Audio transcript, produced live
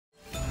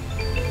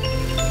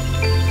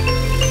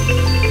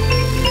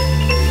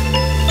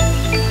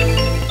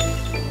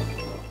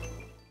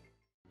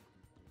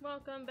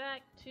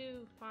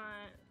you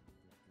find?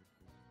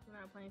 We're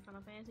not playing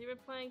Final Fantasy. We're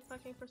playing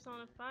fucking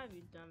Persona 5,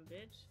 you dumb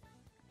bitch.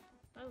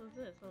 What was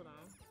this? Hold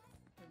on.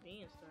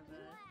 Convenience store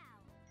bag.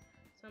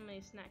 So many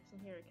snacks in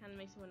here. It kind of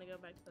makes me want to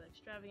go back to the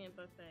extravagant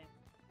buffet.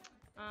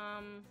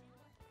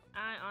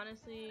 I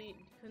honestly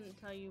couldn't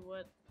tell you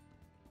what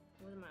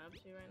am I up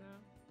to right now.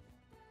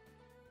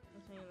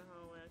 I'm staying in the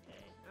hallway.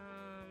 Okay.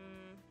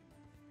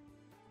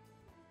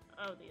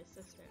 Oh, the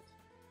assistant.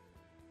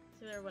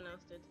 See what everyone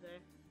else did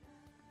today.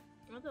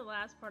 I went the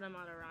last part of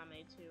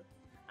Madarame too.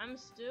 I'm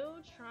still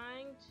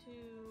trying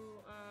to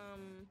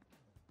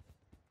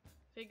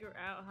figure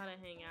out how to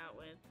hang out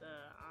with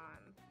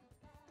An.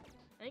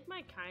 I think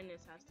my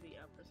kindness has to be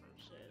up for some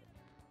shit,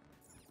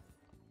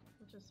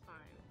 which is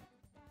fine.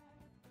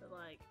 But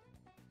like,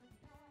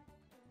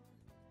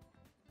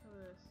 what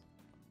is this?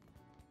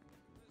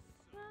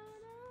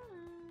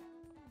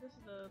 This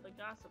is the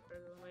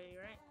gossiper lady,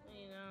 right?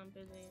 You know, I'm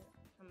busy.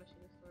 How much of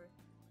the story?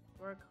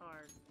 Work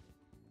hard.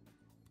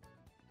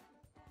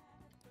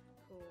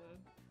 Cool.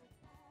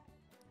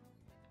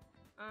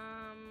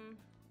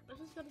 Let's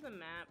just go to the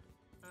map.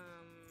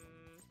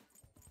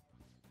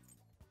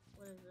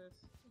 What is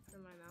this? For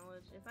my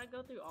knowledge. If I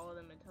go through all of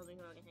them, it tells me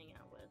who I can hang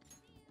out with.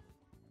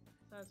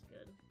 So that's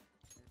good.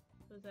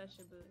 Who's that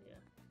Shibuya?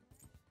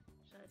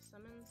 Should I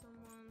summon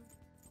someone?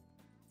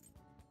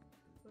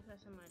 Who should I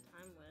spend my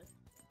time with?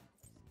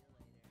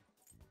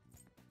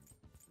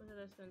 Who should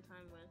I spend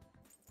time with?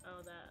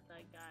 Oh, that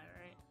guy,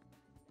 right?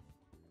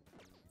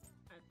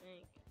 I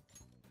think.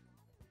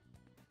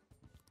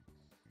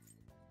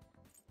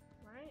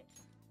 Right?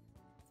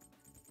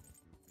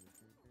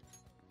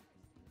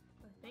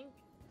 I think.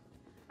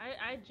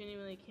 I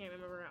genuinely can't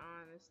remember we're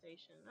on the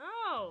station.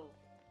 Oh!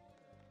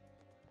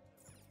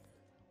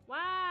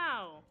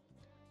 Wow!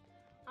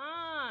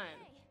 On!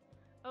 Hey.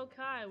 Oh,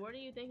 Kai, what are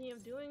you thinking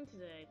of doing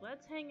today?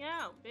 Let's hang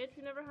out, bitch.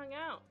 We never hung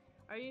out.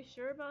 Are you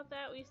sure about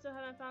that? We still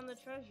haven't found the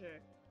treasure.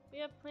 We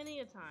have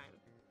plenty of time.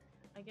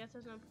 I guess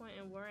there's no point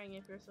in worrying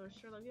if you're so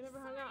sure. Like, you never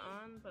hung out,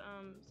 On, but,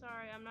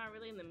 sorry, I'm not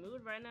really in the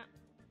mood right now.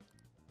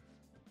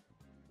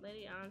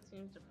 Lady An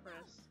seems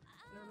depressed.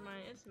 Never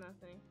mind, it's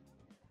nothing.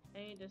 I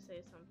need to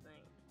say something.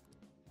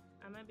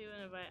 I might be able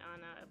to invite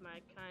An out if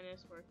my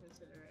kindness were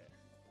considerate.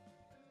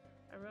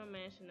 A real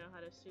man should know how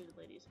to soothe a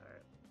lady's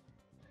heart.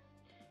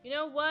 You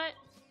know what?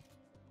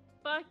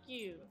 Fuck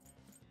you.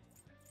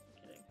 I'm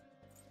kidding.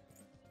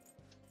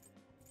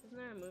 Isn't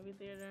there a movie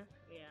theater?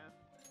 Yeah.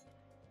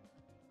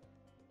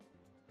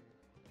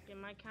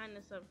 Get my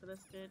kindness up for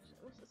this bitch.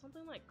 Was it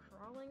something like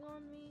crawling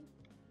on me?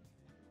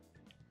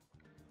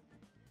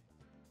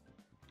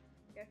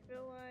 I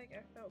feel like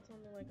I felt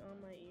something like on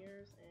my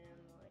ears, and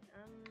like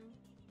I'm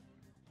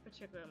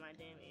particular my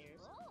damn ears.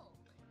 Oh.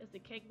 It's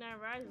the Cake Night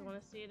Rises. Want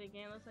to see it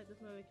again? Looks like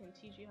this movie can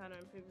teach you how to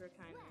improve your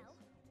kindness. Well.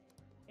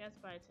 Yes,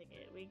 buy a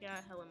ticket. We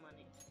got hella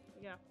money.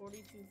 We got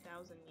 42,000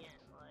 yen.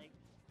 Like,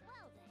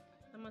 Well then.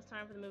 how much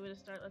time for the movie to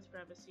start? Let's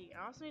grab a seat.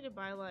 I also need to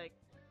buy like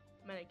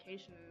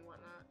medication and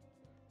whatnot.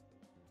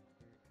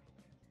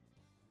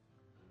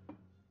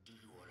 Do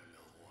you want to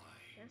know why?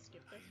 Can I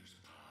skip I this? use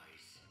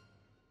pies.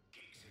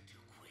 Cakes are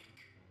too quick.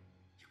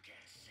 You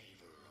can't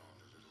savor all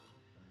the little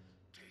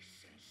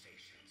taste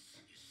sensations.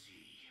 You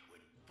see,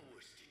 when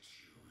forced to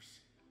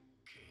choose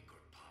cake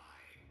or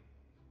pie,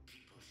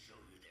 people show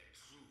you their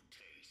true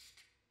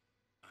taste.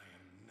 I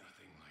am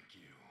nothing like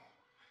you.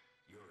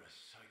 You're a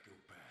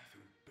psychopath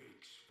who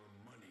bakes for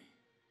money.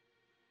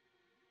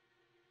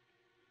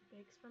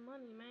 Bakes for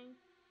money, man.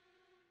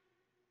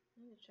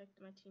 I need to check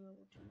my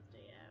T-Mobile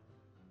Tuesday app.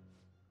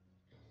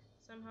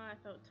 Somehow I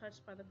felt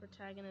touched by the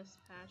protagonist's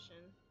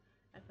passion.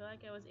 I feel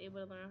like I was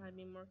able to learn how to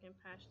be more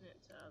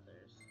compassionate to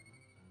others.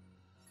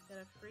 Got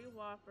a free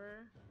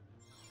Whopper.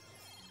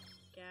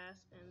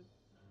 Gasp and...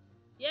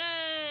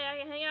 Yay! I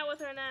can hang out with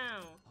her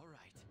now!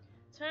 Alright.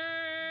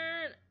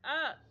 Turn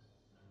up!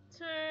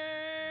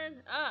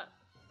 Turn up!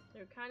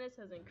 Their kindness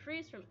has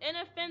increased from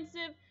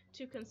inoffensive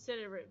to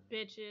considerate,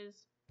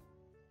 bitches.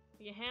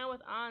 We can hang out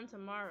with An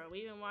tomorrow.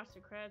 We even watched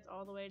the credits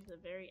all the way to the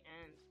very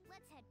end.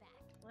 Let's head back.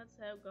 Let's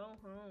go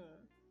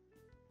home.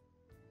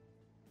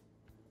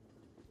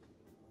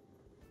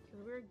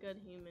 Cause we're a good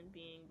human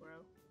being,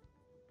 bro.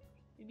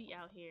 We be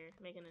out here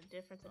making a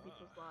difference in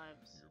people's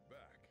lives. You're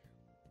back.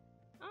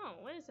 Oh,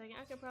 wait a second.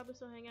 I could probably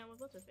still hang out with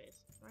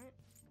What's-Her-Face, right?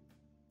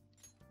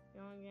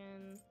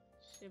 Yongen,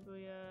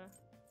 Shibuya,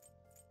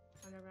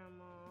 Underground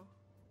Mall.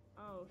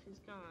 Oh, she's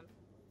gone.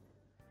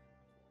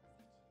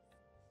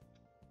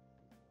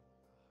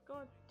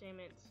 God damn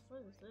it.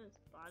 What is this?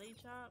 Body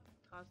shop?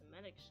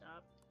 Cosmetic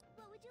shop?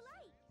 What would you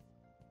like?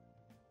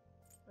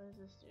 What does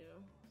this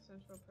do?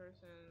 Central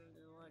person,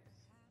 deluxe.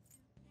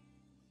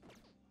 What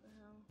the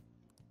hell?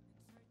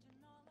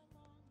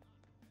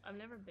 I've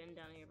never been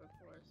down here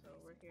before, so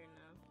we're here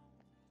now.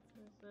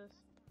 What is this?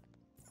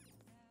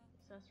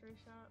 Accessory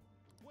shop?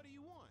 What do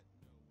you want?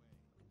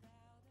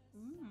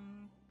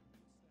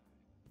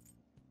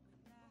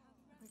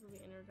 I think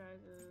it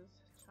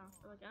energizes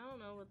chocolate. Like, I don't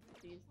know what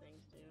these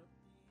things do.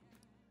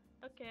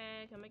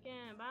 Okay, come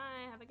again.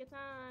 Bye. Have a good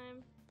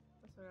time.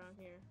 What's around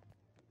here?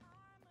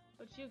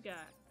 What you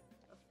got?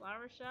 A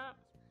flower shop?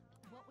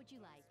 What would you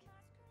like?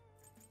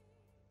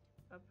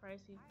 A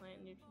pricey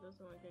plant nutrient doesn't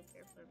want good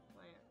care for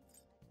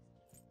plants.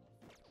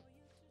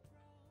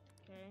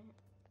 Okay.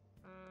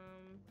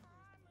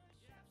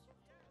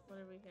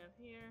 What do we have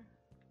here?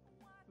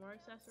 More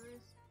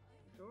accessories?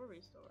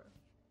 Jewelry store.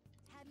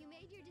 Have you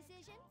made your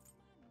decision?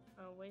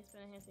 Oh,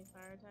 waistband enhancing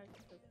fire attack.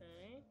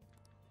 Okay.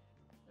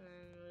 And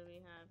then what do we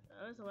have?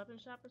 Oh, it's a weapon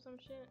shop or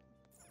some shit?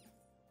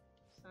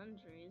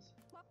 Sundries.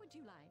 What would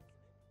you like?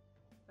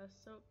 A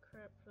soap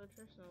crepe for the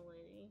traditional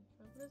lady.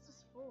 What is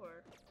this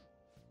for?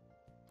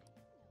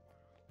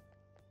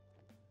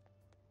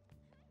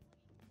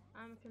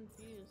 I'm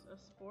confused. A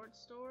sports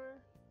store?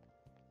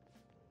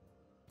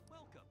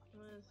 Welcome.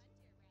 What is...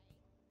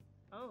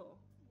 Oh.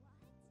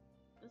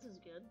 This is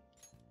good.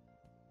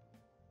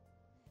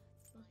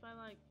 Let's buy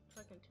like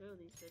fucking 2 of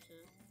these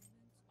bitches.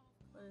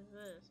 What is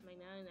this?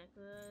 Magnetic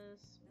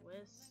necklace,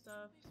 whisk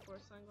stuff,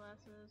 sports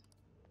sunglasses.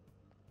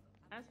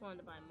 I just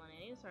wanted to buy money.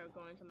 I need to start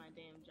going to my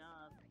damn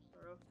job. For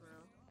real, for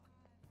real.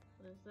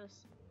 What is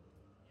this?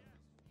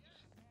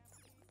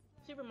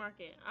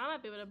 Supermarket. I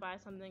might be able to buy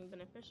something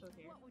beneficial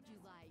here. What would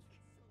you like?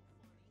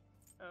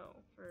 Oh,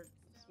 for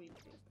sweet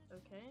tooth.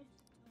 Okay.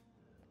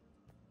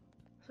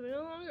 So we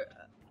no longer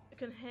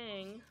can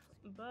hang,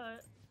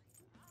 but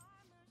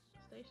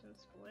Station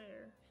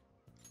Square.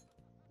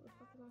 What the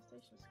fuck is on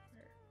Station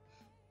Square?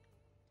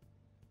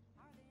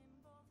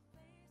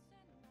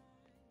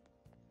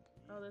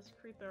 Oh, this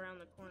creep around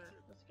the corner.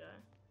 This guy.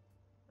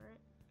 Right?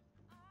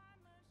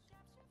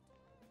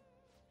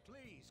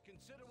 Please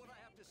consider what I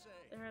have to say.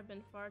 There have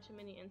been far too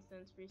many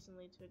incidents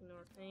recently to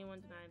ignore. Can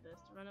anyone deny this?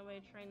 The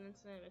runaway train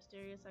incident,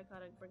 mysterious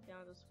psychotic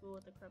breakdown at the school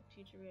with the corrupt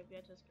teacher we have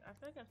yet to... I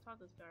feel like I've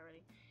taught this guy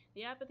already.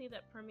 The apathy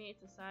that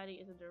permeates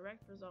society is a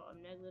direct result of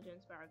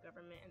negligence by our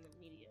government and the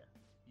media.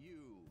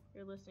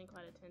 You're listening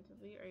quite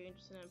attentively. Are you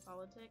interested in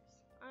politics?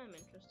 I am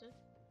interested.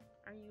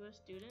 Are you a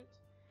student?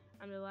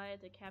 I'm delighted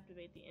to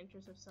captivate the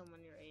interest of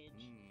someone your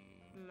age.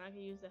 I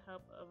could use the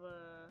help of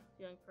a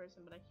young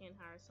person, but I can't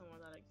hire someone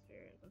without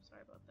experience. I'm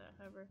sorry about that.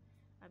 However,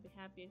 I'd be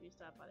happy if you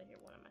stopped by to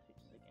hear one of my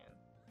speeches again.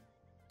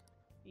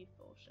 Beef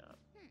bowl shop.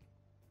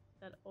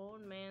 That old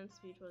man's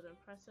speech was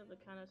impressive.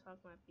 The kind of talk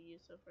might be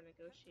useful for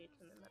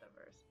negotiating in the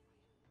Metaverse.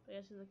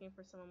 But yes, he's looking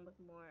for someone with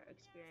more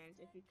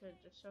experience. If you could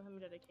just show him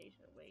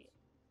dedication. Wait.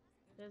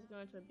 There's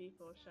going to a beef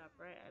bowl shop,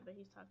 right? I bet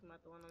he's talking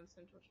about the one on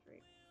Central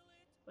Street.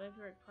 What if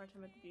you work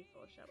part-time at the beef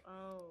bowl shop?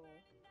 Oh.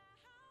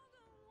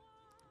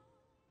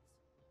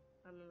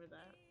 I remember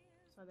that.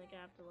 So I think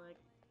I have to like...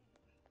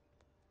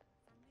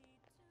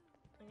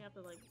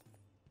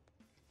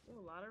 Ooh,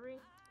 lottery?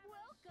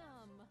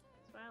 Welcome!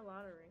 Let's buy a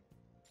lottery.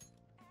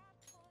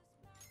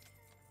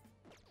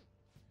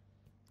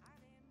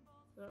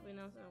 So that'll be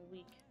announced in a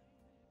week.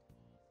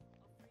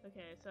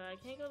 Okay, so I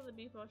can't go to the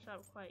beef bowl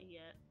shop quite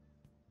yet.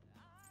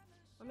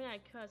 I mean, I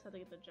could, I just have to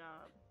get the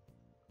job.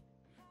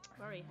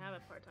 I already have a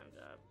part-time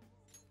job.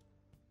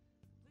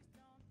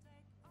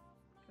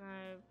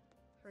 I've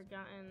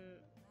forgotten...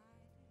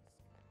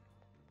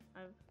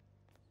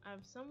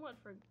 I've somewhat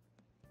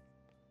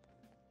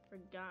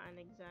forgotten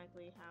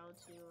exactly how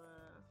to,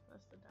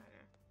 that's the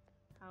diner.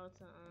 How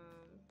to,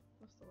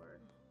 what's the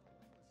word?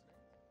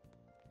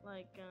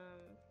 Like, get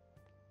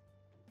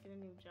a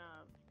new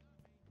job.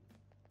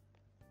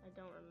 I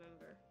don't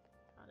remember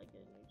how to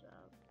get a new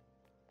job.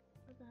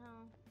 What the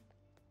hell?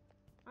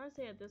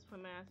 Honestly, at this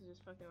point, my ass is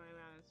just fucking running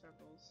around in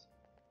circles.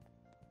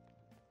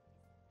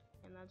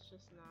 And that's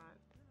just not...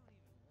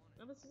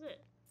 No, this is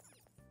it.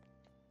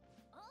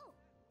 Oh!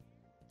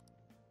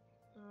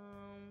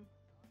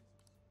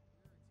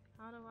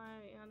 How do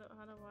I,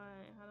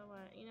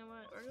 you know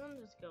what? We're gonna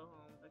just go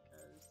home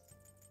because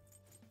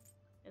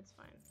it's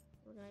fine.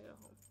 We're gonna go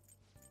home.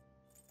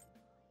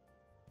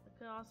 I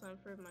could also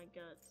improve my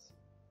guts.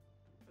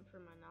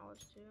 Improve my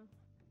knowledge too.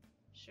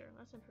 Sure,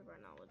 let's improve our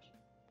knowledge.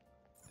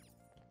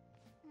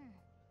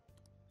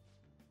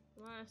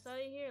 You wanna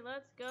study here?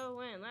 Let's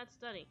go in. Let's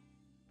study.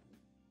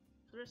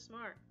 We're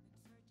smart.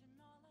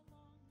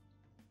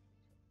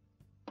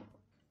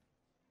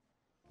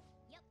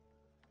 Yep.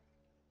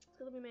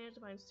 Still, we managed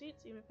to find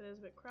seats, even if it is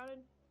a bit crowded.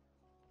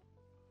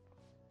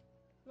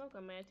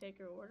 Welcome, may I take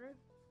your order?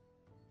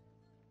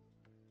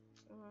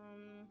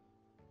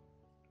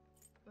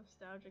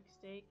 Nostalgic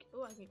steak.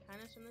 Oh, I can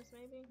kindness from this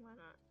maybe? Why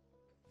not?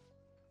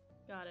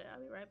 Got it. I'll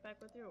be right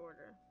back with your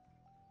order.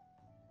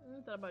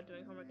 I thought about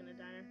doing homework in the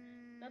diner.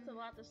 That's a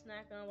lot to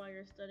snack on while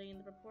you're studying.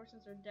 The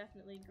proportions are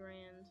definitely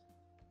grand.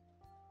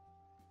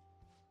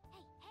 Hey,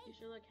 hey! You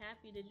should look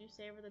happy. Did you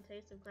savor the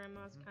taste of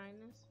Grandma's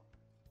kindness?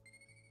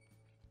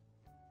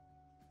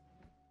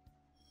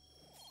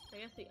 I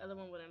guess the other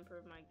one would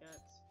improve my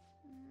guts.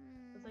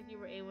 Looks like you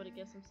were able to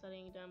get some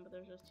studying done, but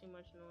there's just too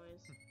much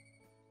noise.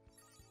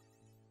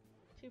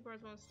 2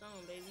 birds, 1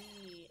 stone,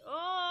 baby.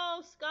 Oh,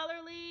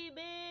 scholarly,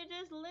 bitch,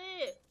 it's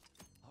lit.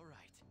 All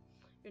right.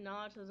 Your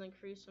knowledge has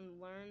increased from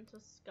learn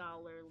to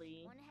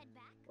scholarly. Wanna head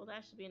back? Well,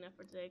 that should be enough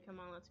for today. Come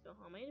on, let's go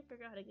home. I need to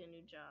figure out how to get a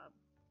new job.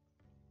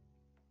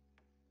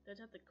 Do I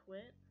just have to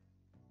quit?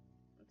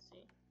 Let's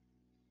see.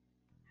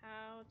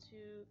 How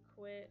to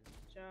quit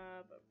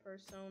job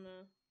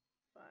Persona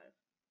 5.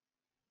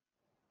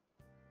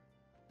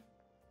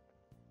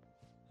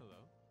 Hello?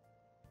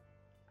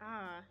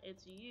 Ah,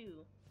 it's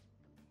you.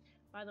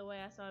 By the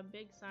way, I saw a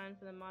big sign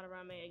for the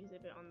Madarame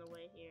exhibit on the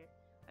way here.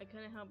 I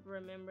couldn't help but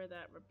remember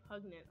that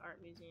repugnant art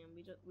museum.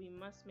 We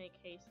must make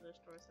haste to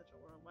destroy such a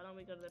world. Why don't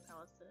we go to the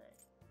palace today?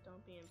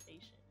 Don't be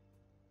impatient,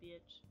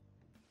 bitch.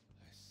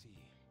 I see.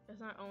 It's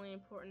not only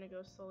important to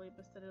go slowly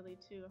but steadily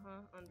too,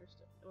 huh?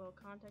 Understood. Well,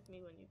 contact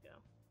me when you go.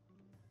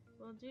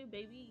 Will do,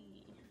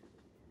 baby.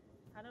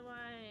 How do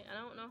I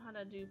don't know how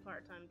to do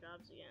part-time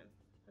jobs again.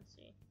 Let's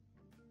see.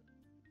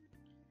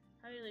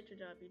 How do you like your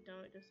job? You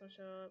just don't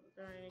show up.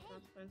 There aren't any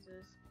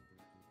consequences.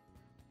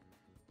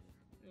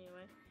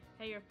 Anyway.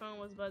 Hey, your phone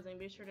was buzzing.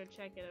 Be sure to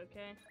check it,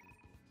 okay?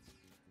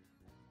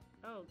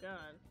 Oh,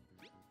 God.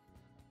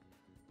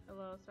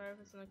 Hello, sorry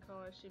if it's in a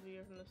call. I should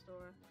be here from the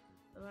store.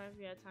 I don't know if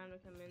you had time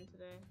to come in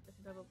today. It's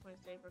a double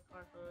point stay for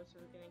car photos, so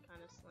we're getting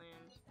kind of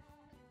slammed.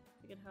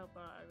 If you could help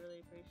out, I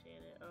really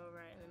appreciate it. Oh,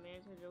 right. And the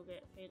manager, you'll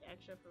get paid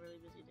extra for really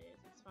busy days.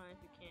 It's fine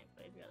if you can't,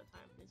 but if you have the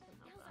time, please come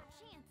help Now's out. our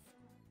chance.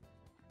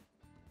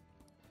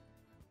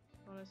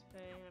 Bonus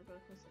pay, I'm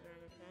both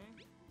considering,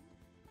 okay?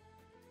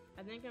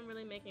 I think I'm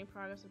really making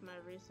progress with my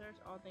research,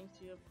 all thanks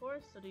to you, of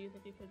course, so do you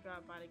think you could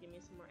drop by to give me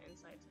some more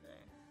insight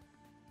today?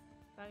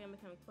 If I can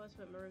become close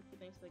with Maruki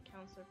thanks to the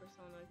counselor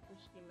persona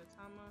Kushiki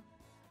Matama,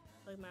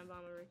 like my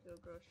mom Maruki will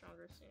grow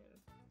stronger soon.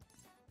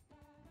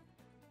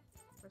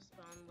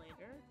 Respond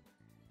later.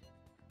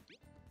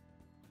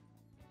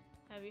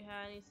 Have you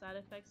had any side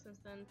effects since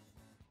then?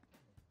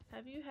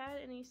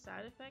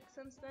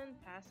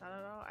 Passed out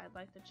at all? I'd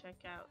like to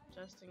check out,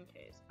 just in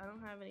case. I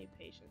don't have any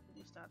patience. Would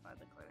you stop by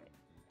the clinic?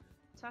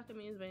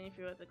 Takumi is waiting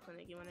for you at the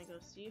clinic. You want to go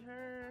see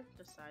her?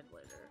 Decide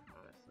later,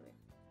 honestly.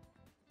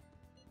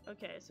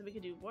 Okay, so we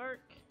could do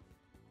work.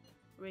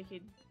 We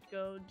could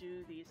go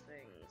do these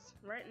things.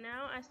 Right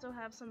now, I still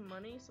have some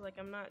money, so like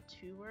I'm not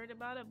too worried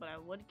about it, but I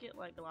would get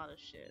like a lot of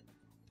shit.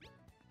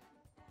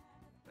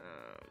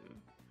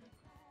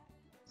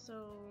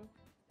 So...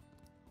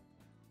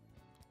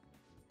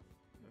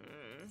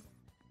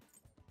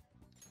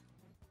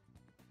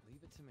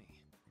 Leave it to me.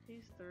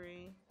 These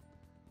 3.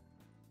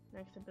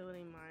 Next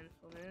ability,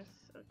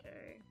 mindfulness.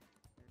 Okay.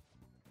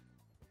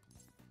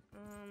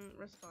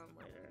 Respond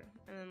later.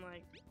 And then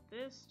like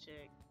this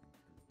chick.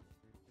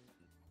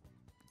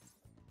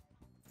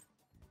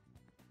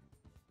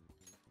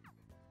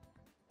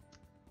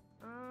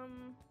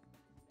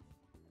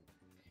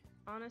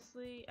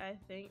 Honestly, I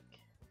think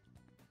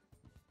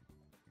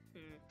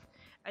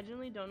I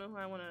generally don't know who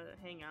I want to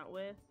hang out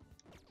with.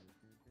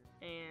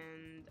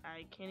 And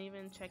I can't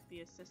even check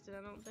the assistant,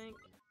 I don't think.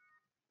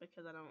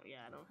 Because I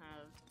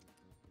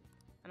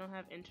don't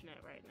have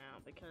internet right now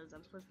because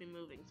I'm supposed to be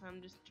moving, so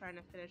I'm just trying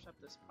to finish up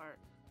this part.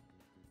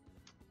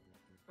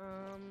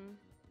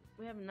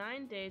 We have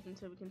 9 days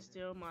until we can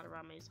steal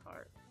Madarame's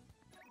heart.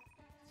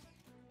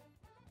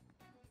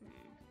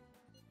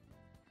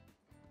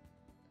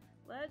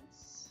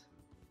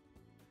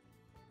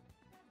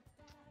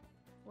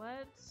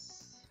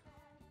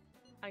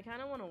 I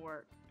kind of want to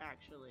work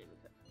actually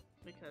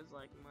because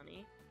like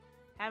money.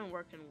 Haven't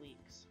worked in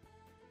weeks.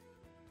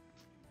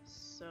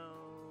 So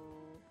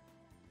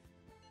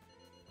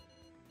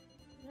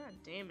God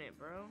damn it,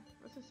 bro.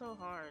 This is so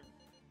hard.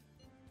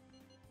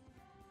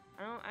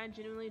 I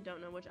genuinely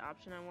don't know which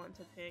option I want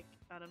to pick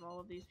out of all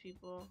of these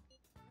people.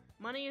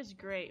 Money is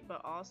great,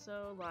 but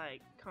also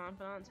like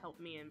confidants help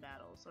me in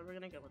battle, so we're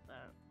gonna go with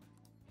that.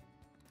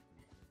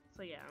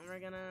 So yeah, we're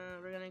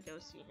gonna go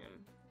see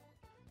him.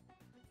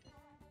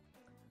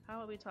 How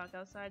about we talk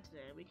outside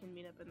today? We can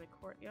meet up in the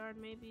courtyard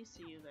maybe,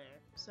 see you there.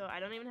 So I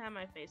don't even have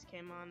my face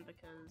cam on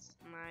because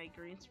my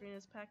green screen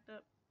is packed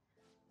up.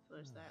 So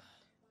there's that.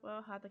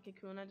 Well,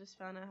 Hatakikuna just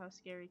found out how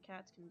scary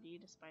cats can be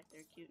despite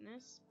their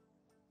cuteness.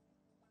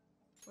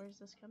 Where's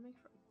this coming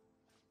from?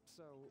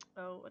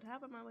 Oh, what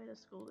happened on my way to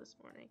school this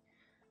morning?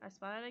 I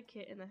spotted a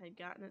kitten that had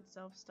gotten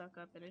itself stuck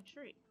up in a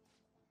tree.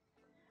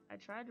 I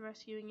tried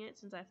rescuing it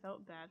since I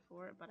felt bad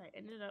for it, but I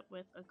ended up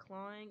with a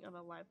clawing of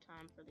a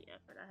lifetime for the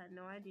effort. I had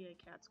no idea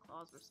cats'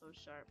 claws were so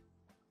sharp.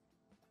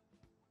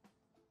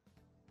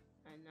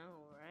 I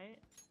know, right?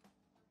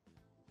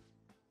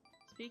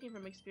 Speaking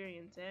from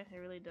experience, it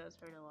really does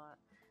hurt a lot.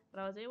 But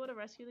I was able to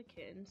rescue the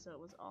kitten, so it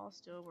was all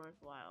still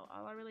worthwhile.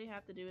 All I really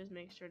have to do is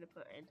make sure to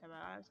put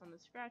antibiotics on the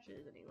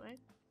scratches anyway.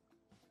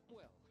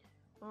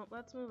 Well,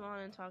 let's move on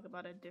and talk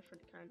about a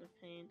different kind of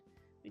pain.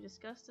 We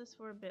discussed this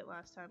for a bit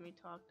last time we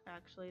talked,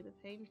 actually, the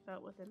pain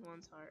felt within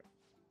one's heart.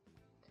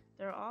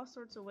 There are all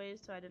sorts of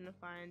ways to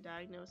identify and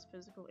diagnose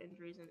physical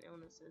injuries and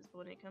illnesses, but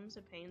when it comes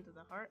to pains of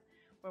the heart,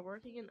 we're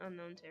working in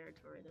unknown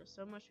territory. There's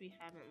so much we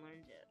haven't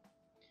learned yet.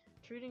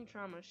 Treating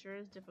trauma sure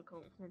is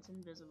difficult when it's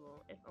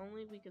invisible. If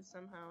only we could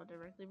somehow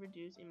directly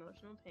reduce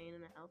emotional pain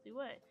in a healthy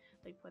way,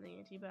 like putting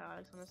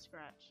antibiotics on a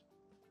scratch.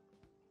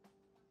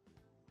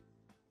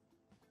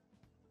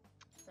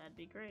 That'd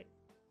be great.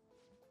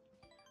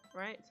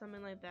 Right?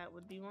 Something like that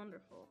would be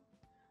wonderful.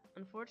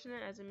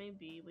 Unfortunate as it may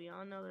be, we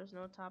all know there's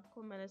no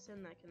topical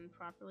medicine that can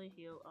properly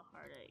heal a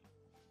heartache.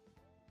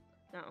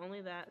 Not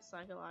only that,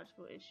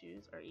 psychological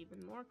issues are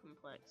even more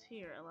complex.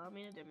 Here, allow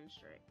me to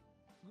demonstrate.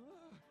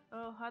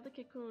 Oh,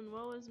 Hadakekun,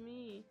 woe is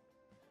me.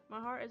 My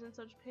heart is in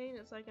such pain,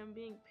 it's like I'm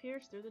being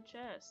pierced through the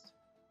chest.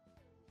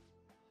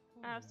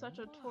 I have such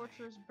a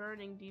torturous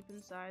burning deep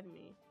inside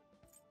me.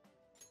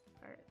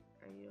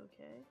 Are you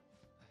okay?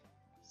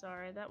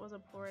 Sorry, that was a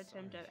poor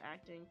attempt at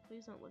acting.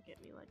 Please don't look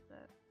at me like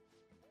that.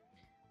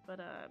 But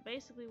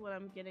basically what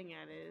I'm getting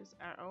at is,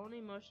 our own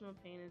emotional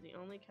pain is the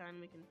only kind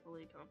we can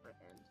fully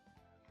comprehend.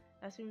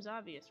 That seems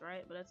obvious,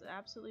 right? But it's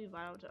absolutely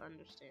vital to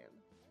understand.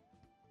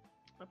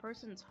 A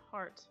person's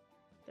heart,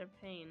 their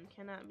pain,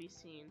 cannot be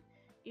seen,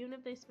 even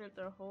if they spent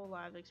their whole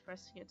lives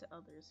expressing it to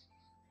others.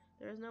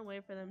 There is no way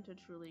for them to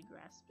truly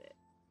grasp it.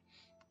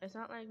 It's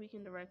not like we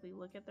can directly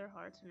look at their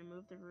hearts and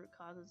remove the root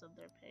causes of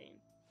their pain.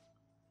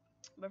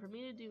 But for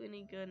me to do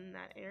any good in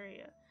that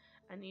area,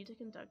 I need to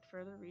conduct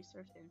further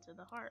research into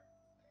the heart.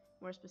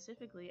 More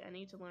specifically, I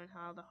need to learn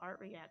how the heart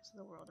reacts to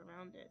the world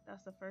around it.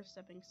 That's the first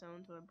stepping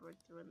stone to a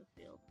breakthrough in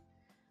the field.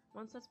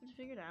 Once that's been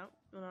figured out,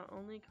 we'll not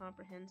only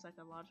comprehend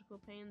psychological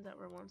pains that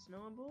were once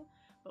knowable,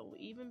 but we'll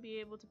even be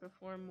able to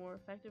perform more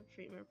effective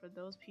treatment for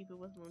those people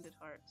with wounded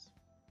hearts.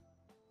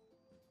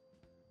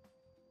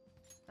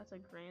 That's a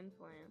grand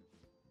plan.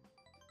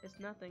 It's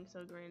nothing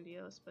so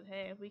grandiose, but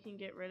hey, if we can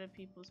get rid of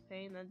people's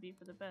pain, that'd be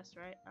for the best,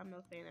 right? I'm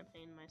no fan of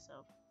pain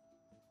myself.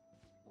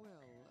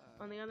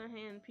 On the other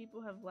hand,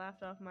 people have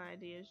laughed off my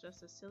idea as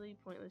just a silly,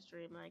 pointless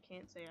dream, and I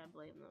can't say I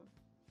blame them.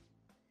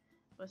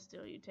 But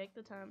still, you take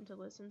the time to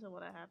listen to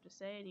what I have to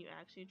say, and you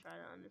actually try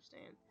to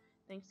understand.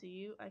 Thanks to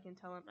you, I can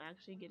tell I'm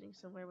actually getting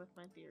somewhere with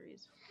my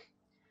theories.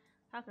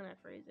 How can I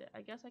phrase it?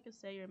 I guess I could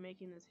say you're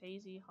making this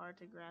hazy,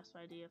 hard-to-grasp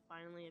idea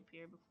finally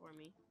appear before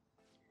me.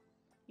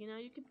 You know,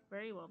 you could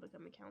very well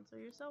become a counselor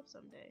yourself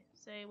someday.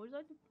 Say,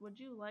 would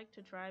you like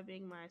to try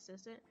being my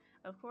assistant?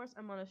 Of course,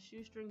 I'm on a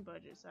shoestring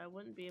budget, so I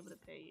wouldn't be able to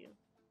pay you.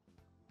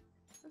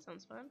 That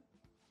sounds fun.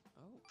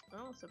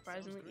 Oh,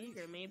 surprisingly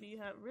eager. Maybe you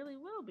really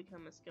will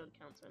become a skilled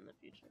counselor in the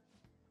future.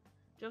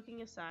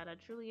 Joking aside, I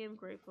truly am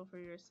grateful for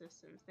your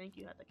assistance. Thank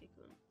you,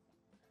 Hadakekun.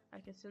 I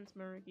can sense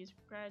Maruki's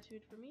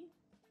gratitude for me.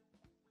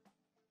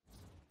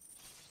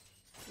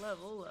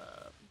 Level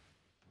up.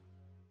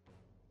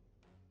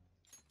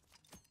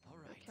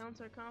 Alright.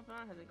 Counselor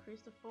confidant has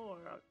increased to 4.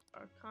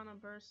 Arcana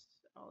burst,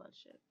 all that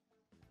shit.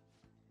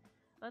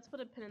 Let's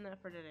put a pin in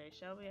that for today,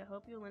 shall we? I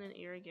hope you'll lend an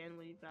ear again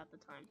when you've got the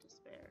time to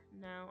spare.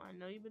 Now, I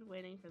know you've been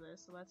waiting for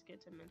this, so let's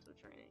get to mental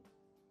training.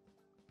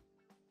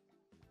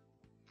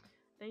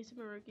 Thanks to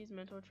Maruki's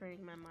mental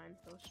training, my mind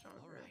feels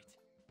stronger. Alright.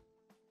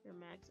 Your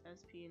max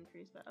SP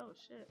increased by... Oh,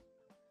 shit.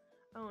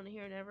 Oh, and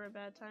here, never a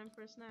bad time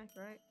for a snack,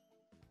 right?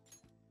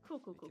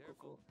 Cool.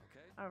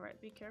 Okay. Alright,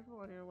 be careful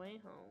on your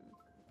way home.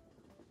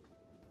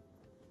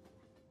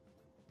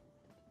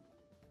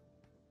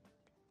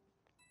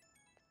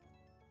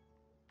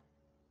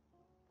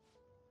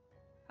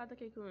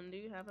 Hadakekun, do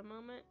you have a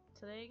moment?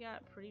 Today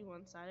got pretty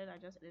one-sided. I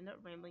just ended up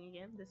rambling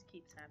again. This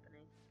keeps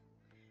happening.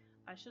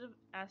 I should have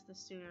asked this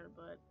sooner,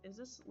 but is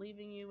this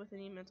leaving you with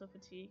any mental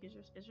fatigue?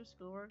 Is your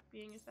schoolwork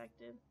being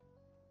affected?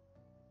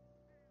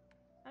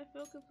 I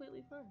feel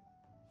completely fine.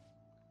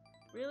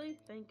 Really?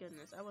 Thank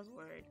goodness. I was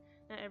worried.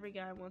 Not every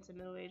guy wants a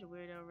middle-aged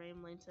weirdo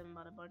rambling to him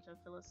about a bunch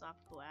of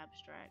philosophical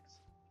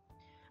abstracts.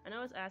 I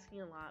know it's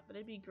asking a lot, but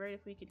it'd be great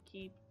if we could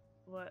keep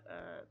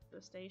the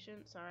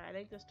station? Sorry, I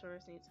think this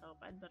tourist needs help.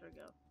 I'd better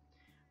go.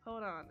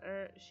 Hold on.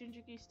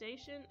 Shinjuku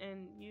Station?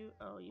 And you've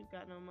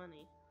got no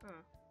money.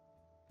 Huh.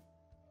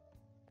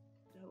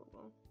 Oh,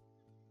 well.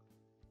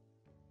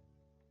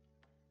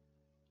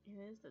 It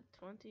is the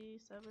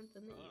 27th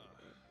in the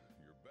evening.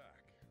 You're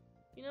back.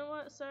 You know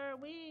what, sir?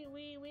 We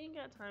ain't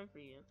got time for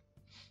you.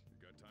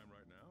 You got time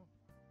right now?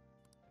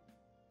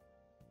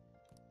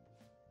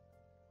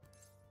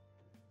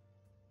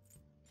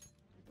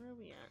 Where are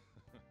we at?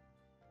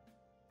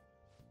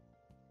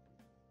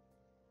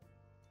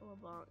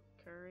 LeBlanc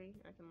curry.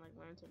 I can like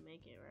learn to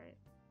make it, right?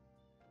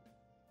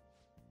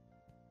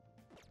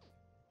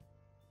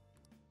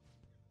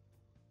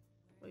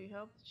 Well, you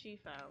helped the chief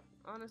out.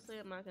 Honestly,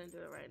 I'm not gonna do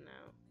it right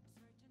now.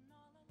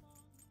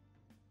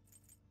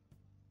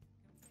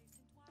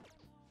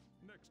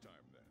 Next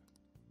time then.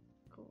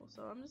 Cool.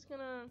 So I'm just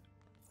gonna...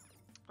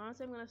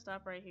 Honestly, I'm gonna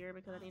stop right here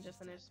because I need to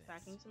finish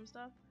packing some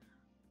stuff.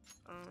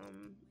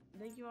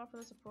 Thank you all for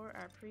the support.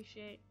 I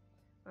appreciate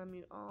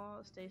you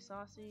all. Stay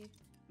saucy.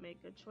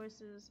 Make good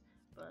choices,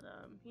 but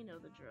you know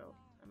the drill.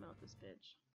 I'm out this bitch.